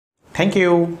Thank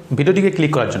you ভিডিওটিকে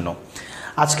click করার জন্য।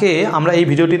 আজকে আমরা এই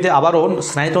ভিডিওটিতে আবারও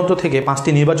স্নায়ুতন্ত্র থেকে 5টি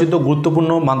নির্বাচিত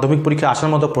গুরুত্বপূর্ণ মাধ্যমিক পরীক্ষায় আসার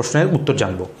মতো প্রশ্নের উত্তর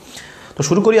জানব। তো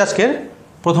শুরু করি আজকের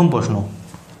প্রথম প্রশ্ন।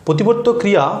 প্রতিবর্ত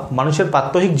ক্রিয়া মানুষের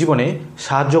প্রাত্যহিক জীবনে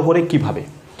সাহায্য করে কিভাবে?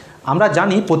 আমরা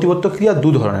জানি প্রতিবর্ত ক্রিয়া দু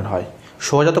ধরনের হয়,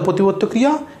 সহজাত প্রতিবর্ত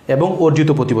ক্রিয়া এবং অর্জিত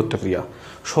প্রতিবর্ত ক্রিয়া।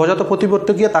 সহজাত প্রতিবর্ত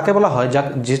ক্রিয়া তাকে বলা হয়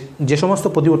যে সমস্ত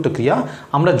প্রতিবর্ত ক্রিয়া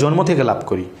আমরা জন্ম থেকে লাভ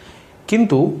করি,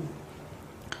 কিন্তু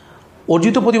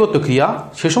অর্জিত প্রতিবর্ত ক্রিয়া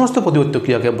সে সমস্ত প্রতিবর্ত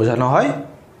ক্রিয়াকে বোঝানো হয়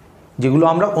যেগুলো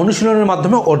আমরা অনুশীলনের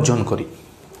মাধ্যমে অর্জন করি।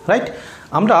 রাইট,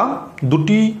 আমরা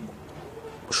দুটি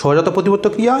সহজাত প্রতিবর্ত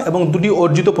ক্রিয়া এবং দুটি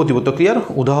অর্জিত প্রতিবর্ত ক্রিয়ার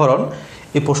উদাহরণ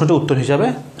এই প্রশ্নটির উত্তর হিসাবে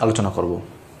আলোচনা করব।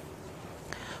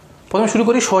 প্রথমে শুরু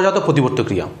করি সহজাত প্রতিবর্ত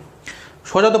ক্রিয়া।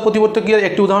 সহজাত প্রতিবর্ত ক্রিয়ার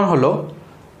একটি উদাহরণ হলো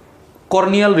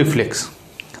কর্নিয়াল রিফ্লেক্স।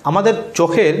 আমাদের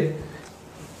চোখের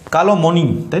কালো মণি,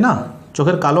 তাই না,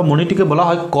 চোখের কালো মণিটিকে বলা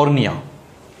হয় কর্নিয়া।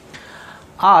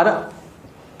 আর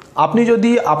আপনি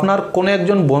যদি আপনার কোনো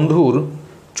একজন বন্ধুর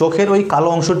চোখের ওই কালো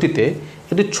অংশটিতে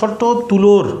একটি ছোট্ট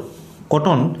তুলোর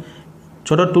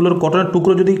কটনের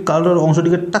টুকরো যদি কালোর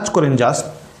অংশটিকে টাচ করেন জাস্ট,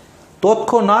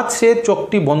 তৎক্ষণাৎ সে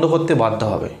চোখটি বন্ধ করতে বাধ্য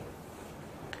হবে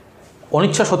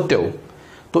অনিচ্ছা সত্ত্বেও।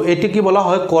 তো এটিকে বলা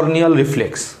হয় কর্নিয়াল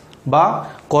রিফ্লেক্স বা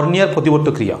কর্নিয়ার প্রতিবর্ত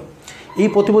ক্রিয়া। এই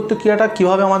প্রতিবর্ত ক্রিয়াটা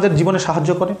কীভাবে আমাদের জীবনে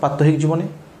সাহায্য করে? প্রাত্যহিক জীবনে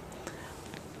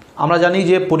আমরা জানি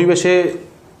যে পরিবেশে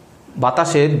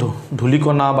বাতাসে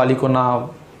ধূলিকণা বালিকণা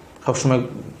সবসময়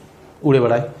উড়ে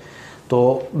বেড়ায়। তো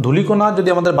ধূলিকণা যদি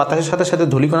আমাদের বাতাসের সাথে সাথে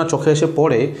ধূলিকণা চোখে এসে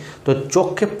পড়ে, তো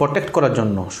চোখকে প্রোটেক্ট করার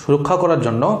জন্য, সুরক্ষা করার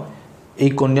জন্য এই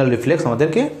কর্নিয়াল রিফ্লেক্স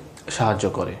আমাদেরকে সাহায্য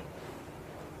করে।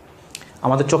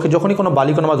 আমাদের চোখে যখনই কোনো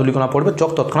বালিকণা বা ধূলিকণা পড়বে, চোখ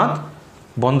তৎক্ষণাৎ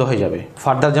বন্ধ হয়ে যাবে,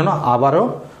 ফার্দার যেন আবারও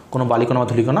কোনো বালিকণা বা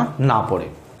ধূলিকণা না পড়ে।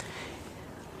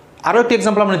 আরও একটি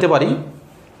এক্সাম্পল আমরা নিতে পারি,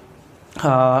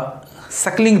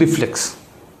 সাকলিং রিফ্লেক্স।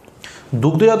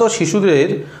 দুগ্ধজাত শিশুদের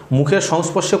মুখের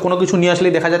সংস্পর্শে কোনো কিছু নিয়ে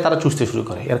আসলেই দেখা যায় তারা চুষতে শুরু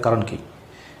করে। এর কারণ কি?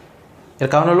 এর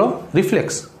কারণ হলো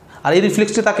রিফ্লেক্স। আর এই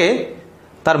রিফ্লেক্সটি তাকে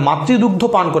তার মাতৃদুগ্ধ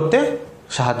পান করতে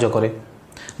সাহায্য করে।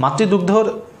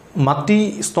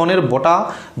 মাতৃস্তনের বটা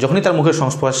যখনই তার মুখের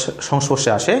সংস্পর্শে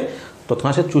আসে,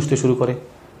 তৎক্ষণাৎ সে চুষতে শুরু করে।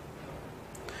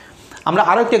 আমরা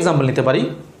আরও একটি এক্সাম্পল নিতে পারি,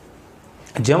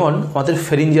 যেমন আমাদের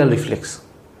ফেরিঞ্জিয়াল রিফ্লেক্স।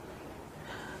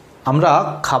 আমরা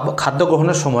খাদ্য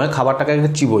গ্রহণের সময় খাবারটাকে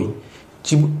চিবোই।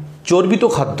 চর্বিত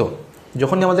খাদ্য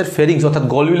যখনই আমাদের ফেরিংস অর্থাৎ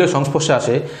গলবিলের সংস্পর্শে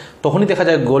আসে, তখনই দেখা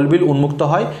যায় গলবিল উন্মুক্ত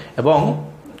হয় এবং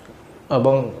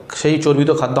সেই চর্বিত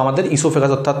খাদ্য আমাদের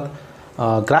ইসোফেগাস অর্থাৎ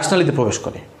গ্রাসনালীতে প্রবেশ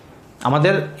করে।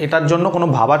 আমাদের এটার জন্য কোনো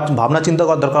ভাবনা চিন্তা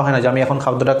করার দরকার হয় না যে আমি এখন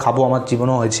খাদ্যটা খাবো, আমার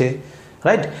জীবনও হয়েছে।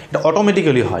 রাইট, এটা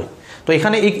অটোমেটিক্যালি হয়। তো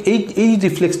এখানে এই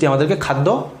রিফ্লেক্সটি আমাদেরকে খাদ্য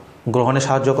গ্রহণে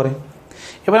সাহায্য করে।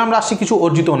 এবার আমরা আসছি কিছু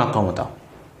অর্জিত অনাক্রমতা।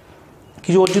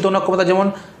 যেমন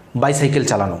বাইসাইকেল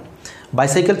চালানো।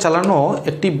 বাইসাইকেল চালানো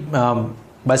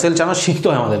শিখতে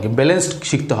হয় আমাদেরকে, ব্যালেন্সড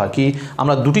শিখতে হয় কি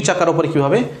আমরা দুটি চাকার ওপরে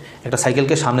কীভাবে একটা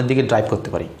সাইকেলকে সামনের দিকে ড্রাইভ করতে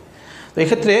পারি। তো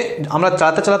এক্ষেত্রে আমরা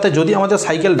চালাতে চালাতে যদি আমাদের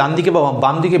সাইকেল ডান দিকে বা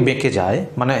বাম দিকে বেঁকে যায়,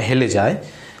 মানে হেলে যায়,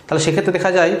 তাহলে সেক্ষেত্রে দেখা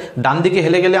যায় ডান দিকে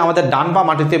হেলে গেলে আমাদের ডান পা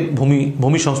মাটিতে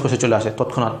ভূমির সংস্পর্শে চলে আসে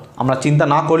তৎক্ষণাৎ, আমরা চিন্তা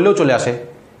না করলেও চলে আসে।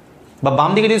 বা বাম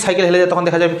দিকে যদি সাইকেল হেলে যায়, তখন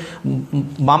দেখা যায়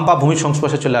বাম পা ভূমির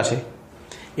সংস্পর্শে চলে আসে।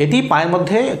 এটি পায়ের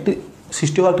মধ্যে একটি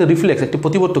সৃষ্টি হওয়া একটি রিফ্লেক্স, একটি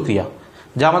প্রতিবর্ত ক্রিয়া,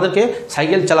 যা আমাদেরকে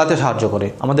সাইকেল চালাতে সাহায্য করে,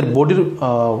 আমাদের বডির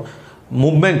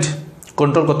মুভমেন্ট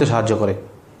কন্ট্রোল করতে সাহায্য করে।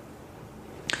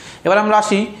 এবার আমরা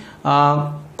আসি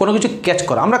কোনো কিছু ক্যাচ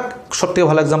করা। আমরা সবথেকে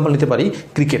ভালো এক্সাম্পল নিতে পারি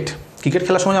ক্রিকেট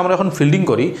খেলার সময় আমরা যখন ফিল্ডিং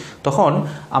করি, তখন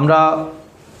আমরা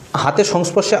হাতের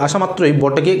সংস্পর্শে আসা মাত্রই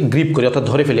বলটাকে গ্রিপ করি, অর্থাৎ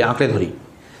ধরে ফেলি, আঁকড়ে ধরি।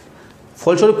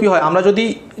 ফলস্বরূপ কী হয়, আমরা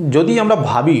যদি আমরা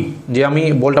ভাবি যে আমি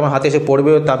বলটা আমার হাতে এসে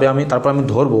পড়বে, তারপর আমি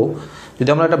ধরবো, যদি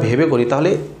আমরা এটা ভেবে করি,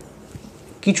 তাহলে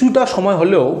কিছুটা সময়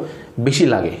হলেও বেশি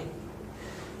লাগে।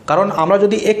 কারণ আমরা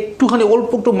যদি একটুখানি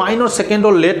অল্প একটু মাইনর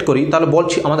সেকেন্ডও লেট করি, তাহলে বল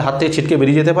আমাদের হাত থেকে ছিটকে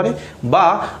বেরিয়ে যেতে পারে। বা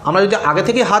আমরা যদি আগে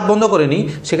থেকে হাত বন্ধ করে নিই,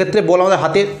 সেক্ষেত্রে বল আমাদের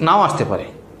হাতে নাও আসতে পারে।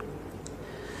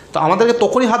 তো আমাদেরকে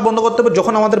তখনই হাত বন্ধ করতে হবে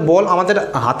যখন আমাদের বল আমাদের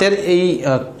হাতের এই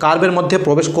কার্ভের মধ্যে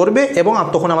প্রবেশ করবে, এবং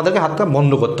তখন আমাদেরকে হাতটা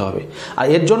বন্ধ করতে হবে। আর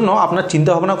এর জন্য আপনার চিন্তা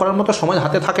ভাবনা করার মতো সময়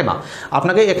হাতে থাকে না।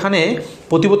 আপনাকে এখানে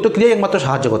প্রতিবর্ত ক্রিয়া একমাত্র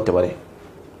সাহায্য করতে পারে।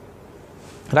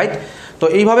 রাইট, তো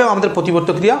এইভাবে আমাদের প্রতিবর্ত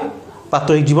ক্রিয়া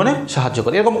প্রাত্যহিক জীবনে সাহায্য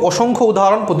করে। এরকম অসংখ্য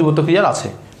উদাহরণ প্রতিবর্ত ক্রিয়ার আছে।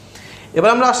 এবার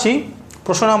আমরা আসি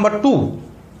প্রশ্ন নাম্বার 2।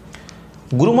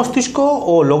 গুরু মস্তিষ্ক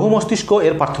ও লঘু মস্তিষ্ক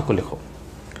এর পার্থক্য লেখো।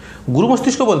 গুরু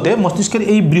মস্তিষ্ক বলতে মস্তিষ্কের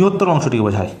এই বৃহত্তর অংশটিকে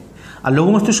বোঝায়, আর লঘু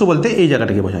মস্তিষ্ক বলতে এই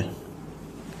জায়গাটাকে বোঝায়।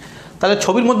 তাহলে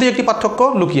ছবির মধ্যে একটি পার্থক্য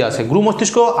লুকিয়ে আছে। গুরু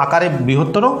মস্তিষ্ক আকারে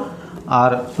বৃহত্তর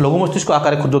আর লঘু মস্তিষ্ক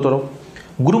আকারে ক্ষুদ্রতর।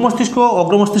 গুরু মস্তিষ্ক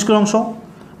অগ্র মস্তিষ্কের অংশ,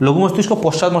 লঘু মস্তিষ্ক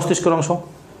পশ্চাৎ মস্তিষ্কের অংশ।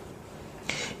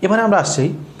 এবারে আমরা আসছি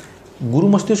গুরু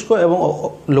মস্তিষ্ক এবং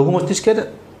লঘু মস্তিষ্কের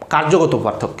কার্যগত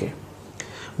পার্থক্যে।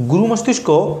 গুরু মস্তিষ্ক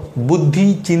বুদ্ধি,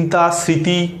 চিন্তা,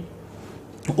 স্মৃতি,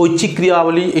 ঐচ্ছিক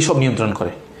ক্রিয়াবলী এইসব নিয়ন্ত্রণ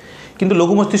করে, কিন্তু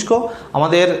লঘু মস্তিষ্ক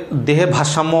আমাদের দেহের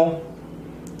ভারসাম্য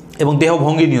এবং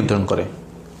দেহভঙ্গি নিয়ন্ত্রণ করে।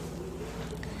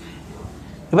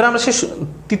 এবার আমরা শেষ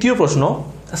তৃতীয় প্রশ্ন,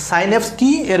 সাইন্যাপস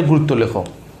কি, এর গুরুত্ব লেখো।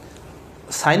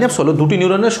 সাইন্যাপস হলো দুটি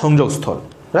নিউরনের সংযোগস্থল,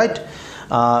 রাইট।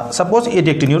 সাপোজ এটি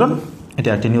একটি নিউরন, এটা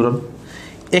একটি নিউরন।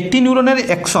 একটি নিউরনের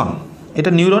অ্যাকশন,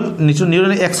 এটা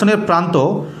নিউরনের অ্যাকশনের প্রান্ত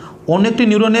অন্য একটি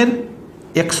নিউরনের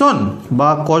অ্যাকশন বা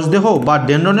কোষদেহ বা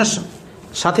ডেন্ড্রনের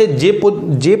সাথে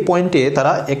যে পয়েন্টে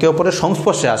তারা একে অপরের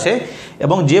সংস্পর্শে আসে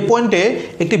এবং যে পয়েন্টে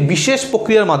একটি বিশেষ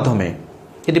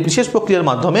প্রক্রিয়ার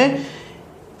মাধ্যমে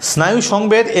স্নায়ু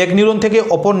সংবেদ এক নিউরন থেকে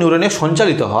অপর নিউরনে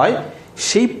সঞ্চালিত হয়,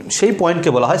 সেই পয়েন্টকে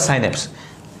বলা হয় সাইন্যাপস।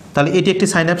 তাহলে এটি একটি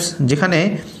সাইন্যাপস, যেখানে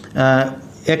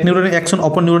এক নিউরনের অ্যাকশন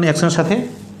অপর নিউরনের অ্যাকশনের সাথে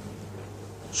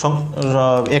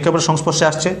একে অপরের সংস্পর্শে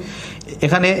আসছে।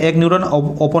 এখানে এক নিউরন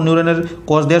অপর নিউরনের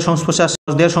কোষদেহের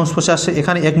সংস্পর্শে আসছে,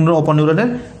 এখানে এক নিউরন অপর নিউরনের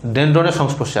ডেন্ড্রনের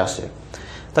সংস্পর্শে আসছে।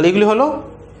 তাহলে এগুলি হলো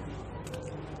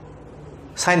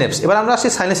সাইন্যাপস। এবার আমরা আসছি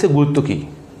সাইন্যাপসের গুরুত্ব কী।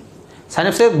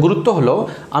 সাইন্যাপসের গুরুত্ব হলো,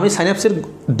 আমি সাইন্যাপসের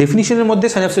ডেফিনিশনের মধ্যে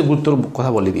সাইন্যাপসের গুরুত্বর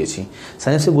কথা বলে দিয়েছি।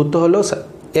 সাইন্যাপসের গুরুত্ব হলো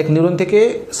এক নিউরন থেকে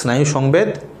স্নায়ু সংবেদ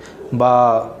বা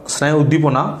স্নায়ু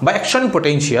উদ্দীপনা বা অ্যাকশন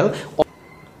পটেনশিয়াল।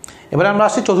 এবার আমরা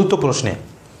আসছি চতুর্থ প্রশ্নে,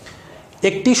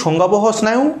 একটি সংজ্ঞাবহ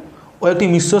স্নায়ু ও একটি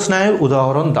মিশ্র স্নায়ুর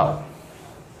উদাহরণ দাও।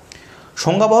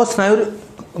 সংজ্ঞাবহ স্নায়ুর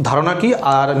ধারণা কী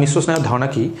আর মিশ্র স্নায়ুর ধারণা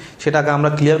কী সেটাকে আমরা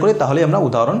ক্লিয়ার করি, তাহলে আমরা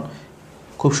উদাহরণ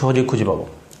খুব সহজেই খুঁজে পাবো।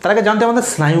 তার আগে জানতে আমাদের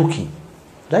স্নায়ু কী,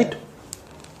 রাইট।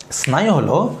 স্নায়ু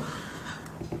হলো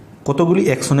কতগুলি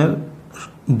অ্যাকশনের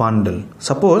বান্ডেল।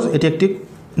 সাপোজ এটি একটি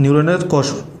নিউরনের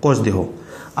কোষদেহ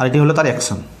আর এটি হলো তার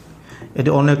অ্যাকশন। এটি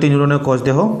অন্য একটি নিউরনের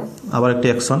কোষদেহ, আবার একটি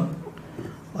অ্যাকশন,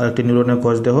 আর একটি নিউরনের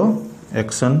কোষদেহ,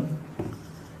 অ্যাকশন,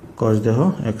 কোষদেহ,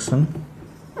 অ্যাকশন,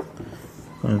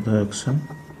 কোষদেহ, অ্যাকশন,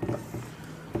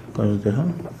 কোষদেহ,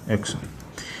 অ্যাকশন।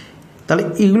 তাহলে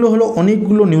এগুলো হলো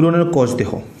অনেকগুলো নিউরনের কোষদেহ।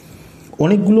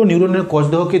 অনেকগুলো নিউরনের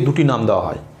কোষদেহকে দুটি নাম দেওয়া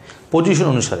হয় পজিশন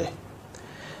অনুসারে।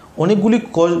 অনেকগুলি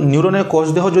নিউরনের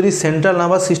কোষদেহ যদি সেন্ট্রাল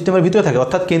নার্ভাস সিস্টেমের ভিতরে থাকে,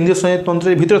 অর্থাৎ কেন্দ্রীয়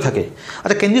স্নায়ুতন্ত্রের ভিতরে থাকে।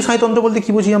 আচ্ছা, কেন্দ্রীয় স্নায়ুতন্ত্র বলতে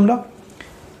কী বুঝি আমরা?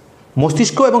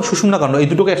 মস্তিষ্ক এবং সুষুম্নাকাণ্ড, এই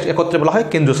দুটোকে একত্রে বলা হয়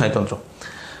কেন্দ্রীয় স্নায়ুতন্ত্র।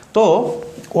 তো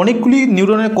অনেকগুলি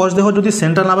নিউরনের কোষদেহ যদি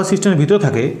সেন্ট্রাল নার্ভাস সিস্টেমের ভিতরে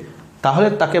থাকে, তাহলে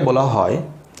তাকে বলা হয়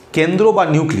কেন্দ্র বা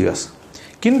নিউক্লিয়াস।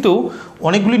 কিন্তু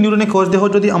অনেকগুলি নিউরনের কোষদেহ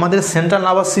যদি আমাদের সেন্ট্রাল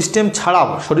নার্ভাস সিস্টেম ছাড়াও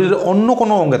শরীরের অন্য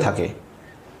কোনো অঙ্গে থাকে,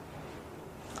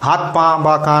 হাত, পা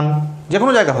বা কান, যে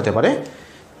কোনো জায়গা হতে পারে,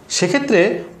 সেক্ষেত্রে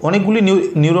অনেকগুলি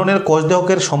নিউরনের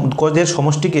কোষদেহের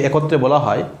সমষ্টিকে একত্রে বলা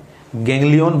হয়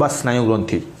গ্যাংলিয়ন বা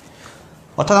স্নায়ুগ্রন্থি।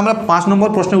 অর্থাৎ আমরা 5 নম্বর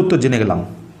প্রশ্নের উত্তর জেনে গেলাম।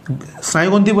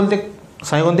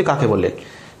 স্নায়ুগ্রন্থি কাকে বলে?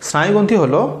 স্নায়ুগ্রন্থি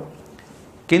হলো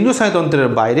কেন্দ্রীয় স্নায়ুতন্ত্রের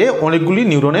বাইরে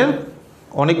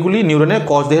অনেকগুলি নিউরনের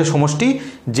কোষদেহের সমষ্টি,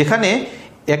 যেখানে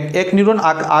এক নিউরন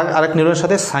আরেক নিউরনের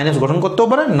সাথে সাইন্যাপস গঠন করতেও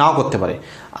পারে, নাও করতে পারে।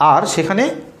 আর সেখানে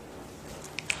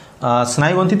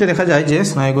স্নায়ুগ্রন্থিতে দেখা যায় যে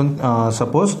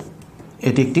সাপোজ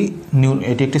এটি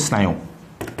একটি স্নায়ু।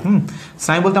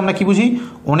 স্নায়ু বলতে আমরা কী বুঝি?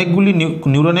 অনেকগুলি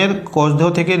নিউরনের কোষদেহ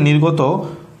থেকে নির্গত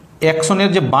অ্যাকশনের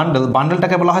যে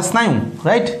বান্ডেলটাকে বলা হয় স্নায়ু,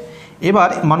 রাইট। এবার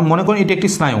মনে করুন এটি একটি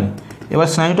স্নায়ু। এবার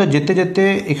স্নায়ুটা যেতে যেতে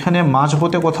এখানে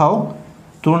মাঝপথে কোথাও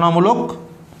তুলনামূলক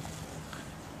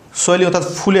শৈলী অর্থাৎ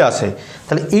ফুলে আসে।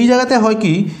 তাহলে এই জায়গাতে হয়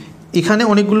কি, এখানে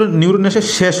অনেকগুলো নিউরন এসে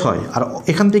শেষ হয় আর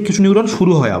এখান থেকে কিছু নিউরন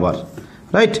শুরু হয় আবার,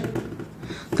 রাইট।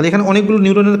 তাহলে এখানে অনেকগুলো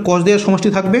নিউরনের কোষদেহের সমষ্টি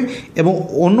থাকবে এবং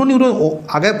অন্য নিউরন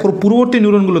পূর্ববর্তী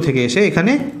নিউরনগুলো থেকে এসে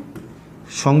এখানে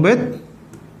সংবেদ,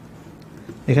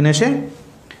 এখানে এসে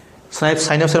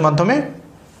সাইন্যাপসের মাধ্যমে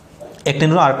একটা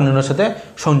নিউরন আরেকটা নিউরনের সাথে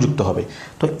সংযুক্ত হবে।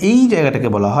 তো এই জায়গাটাকে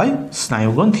বলা হয়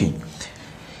স্নায়ুগ্রন্থি।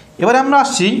 এবারে আমরা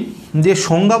আসছি যে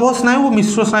সংজ্ঞাবহ স্নায়ু ও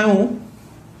মিশ্র স্নায়ু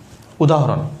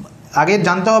উদাহরণ। আগে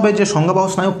জানতে হবে যে সংজ্ঞাবহ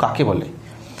স্নায়ু কাকে বলে।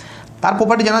 তার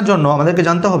প্রপার্টি জানার জন্য আমাদেরকে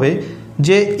জানতে হবে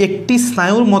যে একটি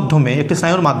স্নায়ুর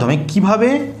মাধ্যমে কিভাবে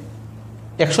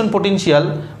অ্যাকশন পটেনশিয়াল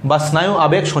বা স্নায়ু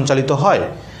আবেগ সঞ্চালিত হয়।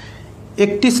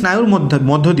 একটি স্নায়ুর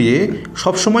মধ্য দিয়ে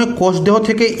সবসময় কোষদেহ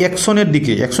থেকে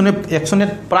অ্যাকশনের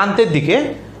প্রান্তের দিকে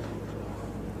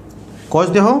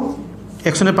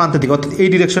অর্থাৎ এই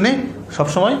ডিরেকশনে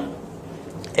সবসময়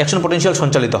অ্যাকশন পটেনশিয়াল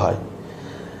সঞ্চালিত হয়।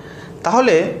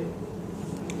 তাহলে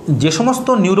যে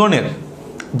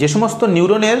সমস্ত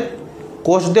নিউরনের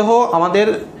কোষদেহ আমাদের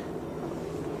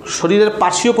শরীরের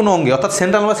পার্শ্বীয় কোনো অঙ্গে অর্থাৎ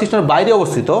সেন্ট্রাল নার্ভাস সিস্টেমের বাইরে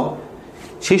অবস্থিত,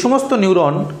 সেই সমস্ত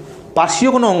নিউরন পার্শ্বীয়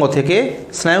কোনো অঙ্গ থেকে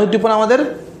স্নায়ু উদ্দীপনা আমাদের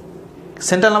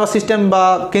সেন্ট্রাল নার্ভাস সিস্টেম বা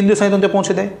কেন্দ্রীয় স্নায়ুতন্ত্রে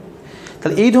পৌঁছে দেয়।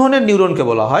 তাহলে এই ধরনের নিউরনকে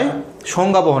বলা হয়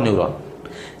সংজ্ঞাবহ নিউরন।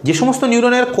 যে সমস্ত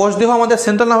নিউরনের কোষ দেহ আমাদের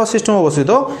সেন্ট্রাল নার্ভাস সিস্টেমে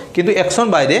অবস্থিত, কিন্তু অ্যাক্সন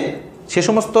বাইরে, সে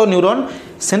সমস্ত নিউরন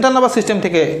সেন্ট্রাল নার্ভাস সিস্টেম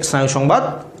থেকে স্নায়ু সংবাদ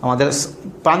আমাদের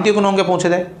প্রান্তীয় কোনো অঙ্গে পৌঁছে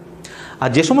দেয়। আর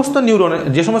যে সমস্ত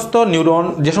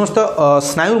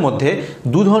স্নায়ুর মধ্যে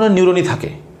দু ধরনের নিউরনই থাকে,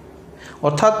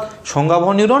 অর্থাৎ সংজ্ঞাবহ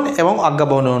নিউরন এবং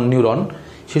আজ্ঞাবহ নিউরন,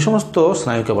 সে সমস্ত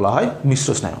স্নায়ুকে বলা হয় মিশ্র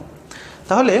স্নায়ু।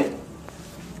 তাহলে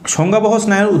সংজ্ঞাবহ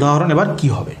স্নায়ুর উদাহরণ এবার কি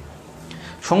হবে?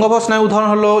 সংজ্ঞাবহ স্নায়ুর উদাহরণ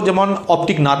হলো যেমন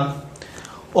অপটিক নার্ভ,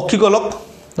 অক্ষিগোলক,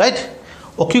 রাইট?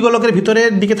 অক্ষিগোলকের ভিতরের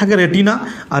দিকে থাকে রেটিনা,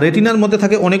 আর রেটিনার মধ্যে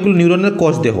থাকে অনেকগুলো নিউরনের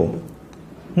কোষ দেহ।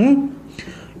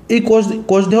 এই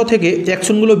কোষ দেহ থেকে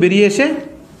অ্যাকশনগুলো বেরিয়ে এসে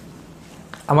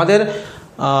আমাদের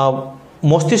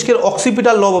মস্তিষ্কের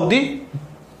অক্সিপিটাল লব অবধি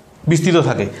বিস্তৃত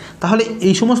থাকে। তাহলে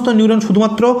এই সমস্ত নিউরন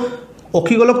শুধুমাত্র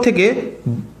অক্ষিগোলক থেকে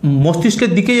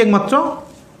মস্তিষ্কের দিকেই একমাত্র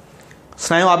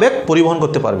স্নায়ু আবেগ পরিবহন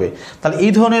করতে পারবে। তাহলে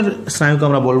এই ধরনের স্নায়ুকে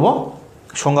আমরা বলবো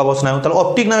সংজ্ঞাবহ স্নায়ু। তাহলে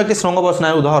অপটিক নার্ভ একটি সংজ্ঞাবহ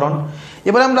স্নায়ুর উদাহরণ।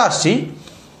 এবারে আমরা আসছি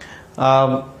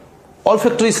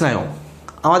অলফ্যাক্টরি স্নায়ু।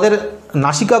 আমাদের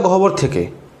নাসিকা গহ্বর থেকে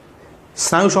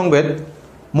স্নায়ু সংবেদ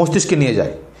মস্তিষ্কে নিয়ে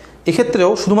যায়।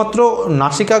 এক্ষেত্রেও শুধুমাত্র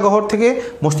নাসিকা গহ্বর থেকে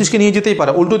মস্তিষ্কে নিয়ে যেতেই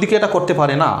পারে, উল্টো দিকে এটা করতে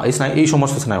পারে না এই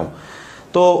সমস্ত স্নায়ু।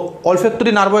 তো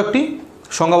অলফ্যাক্টরি নার্ভও একটি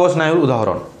সংজ্ঞাবহ স্নায়ুর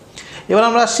উদাহরণ। এবার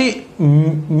আমরা আসছি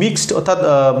মিক্সড অর্থাৎ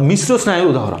মিশ্র স্নায়ুর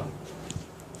উদাহরণ।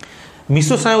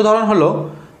 মিশ্র স্নায়ুর উদাহরণ হলো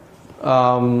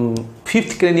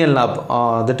fifth cranial nerve,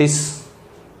 that is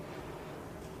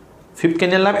fifth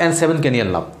cranial nerve and seventh cranial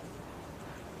nerve,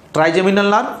 trigeminal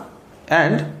nerve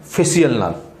and facial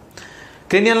nerve.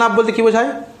 Cranial nerve বলতে কী বোঝায়?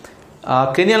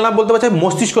 ক্রেনিয়াল নার্ভ বলতে বোঝায়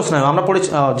মস্তিষ্ক স্নায়ু। আমরা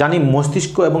জানি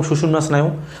মস্তিষ্ক এবং সুষুম্না স্নায়ু,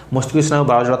 মস্তিষ্ক স্নায়ু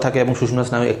 12 জোড়া থাকে এবং সুষুম্না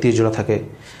স্নায়ু 31 জোড়া থাকে।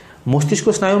 মস্তিষ্ক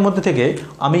স্নায়ুর মধ্যে থেকে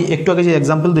আমি একটু আগে যে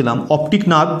এক্সাম্পল দিলাম অপটিক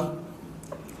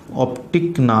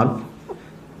নার্ভ,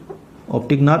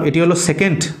 এটি হলো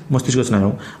সেকেন্ড মস্তিষ্ক স্নায়ু।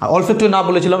 আর অলফ্যাক্টরি নার্ভ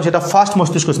বলেছিলাম সেটা ফার্স্ট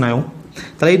মস্তিষ্ক স্নায়ু।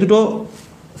 তাহলে এই দুটো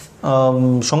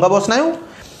সংজ্ঞাবহ স্নায়ু।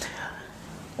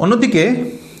 অন্যদিকে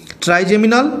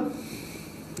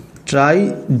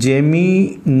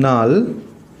ট্রাইজেমিনাল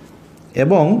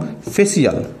এবং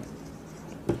ফেসিয়াল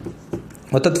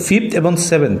অর্থাৎ ফিফথ এবং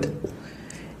সেভেন্থ,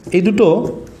 এই দুটো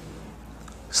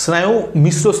স্নায়ু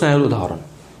মিশ্র স্নায়ুর উদাহরণ।